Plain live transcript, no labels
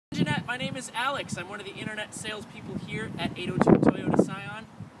my name is Alex. I'm one of the internet salespeople here at 802 Toyota Scion,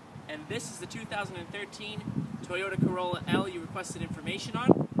 and this is the 2013 Toyota Corolla L you requested information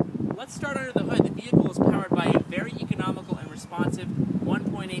on. Let's start under the hood. The vehicle is powered by a very economical and responsive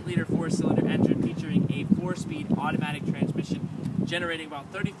 1.8-liter four-cylinder engine featuring a 4-speed automatic transmission, generating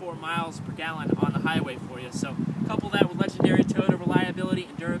about 34 miles per gallon on the highway for you. So couple that with legendary Toyota reliability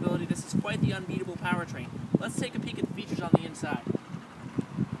and durability, this is quite the unbeatable powertrain. Let's take a peek at the features on the inside.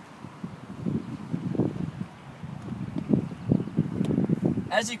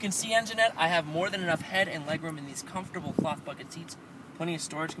 As you can see, Enginette, I have more than enough head and legroom in these comfortable cloth bucket seats, plenty of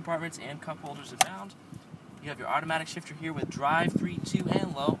storage compartments and cup holders abound. You have your automatic shifter here with drive, 3, 2,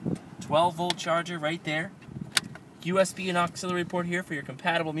 and low, 12-volt charger right there, USB and auxiliary port here for your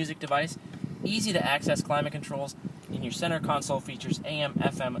compatible music device, easy to access climate controls, and your center console features AM,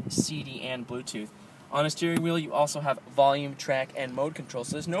 FM, CD, and Bluetooth. On the steering wheel, you also have volume, track, and mode control,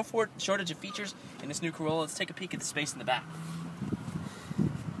 so there's no shortage of features in this new Corolla. Let's take a peek at the space in the back.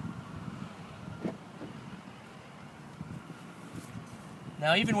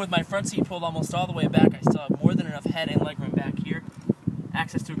 Now, even with my front seat pulled almost all the way back, I still have more than enough head and legroom back here.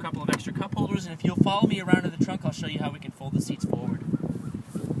 Access to a couple of extra cup holders, and if you'll follow me around to the trunk, I'll show you how we can fold the seats forward.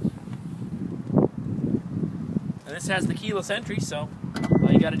 Now, this has the keyless entry, so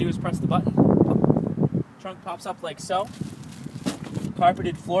all you got to do is press the button. Trunk pops up like so.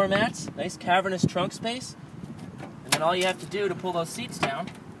 Carpeted floor mats, nice cavernous trunk space. And then all you have to do to pull those seats down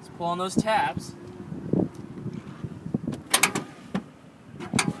is pull on those tabs.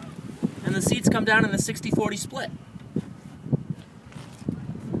 And the seats come down in the 60-40 split.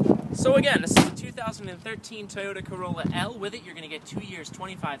 So again, this is a 2013 Toyota Corolla L. With it, you're going to get 2 years,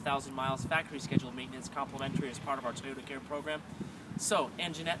 25,000 miles, factory scheduled maintenance, complimentary as part of our Toyota Care program. So,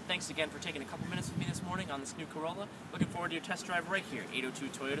 Enginette, thanks again for taking a couple minutes with me this morning on this new Corolla. Looking forward to your test drive right here,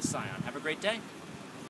 802 Toyota Scion. Have a great day.